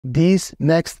These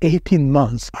next 18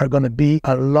 months are going to be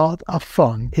a lot of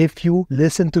fun. If you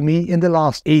listen to me in the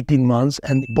last 18 months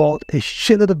and bought a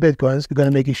shitload of Bitcoins, you're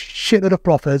going to make a shitload of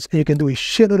profits, and you can do a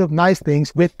shitload of nice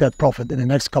things with that profit in the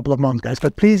next couple of months, guys.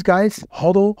 But please, guys,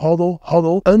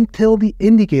 hodl until the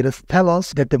indicators tell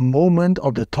us that the moment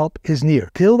of the top is near.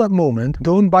 Till that moment,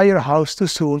 don't buy your house too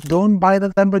soon. Don't buy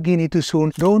that Lamborghini too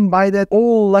soon. Don't buy that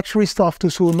all luxury stuff too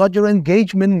soon. Not your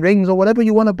engagement rings or whatever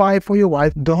you want to buy for your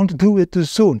wife. Don't do it too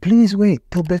soon. Please wait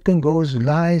till Bitcoin goes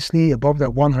nicely above that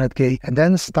 100K and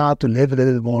then start to live a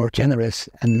little bit more generous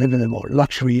and live a little more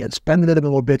luxury and spend a little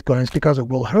bit more Bitcoins, because it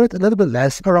will hurt a little bit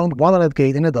less around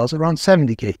 100K than it does around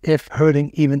 70K. If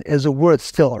hurting even is a word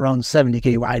still around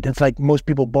 70K, right? It's like most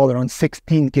people bought around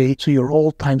 16K, so you're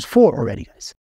all times 4 already, guys.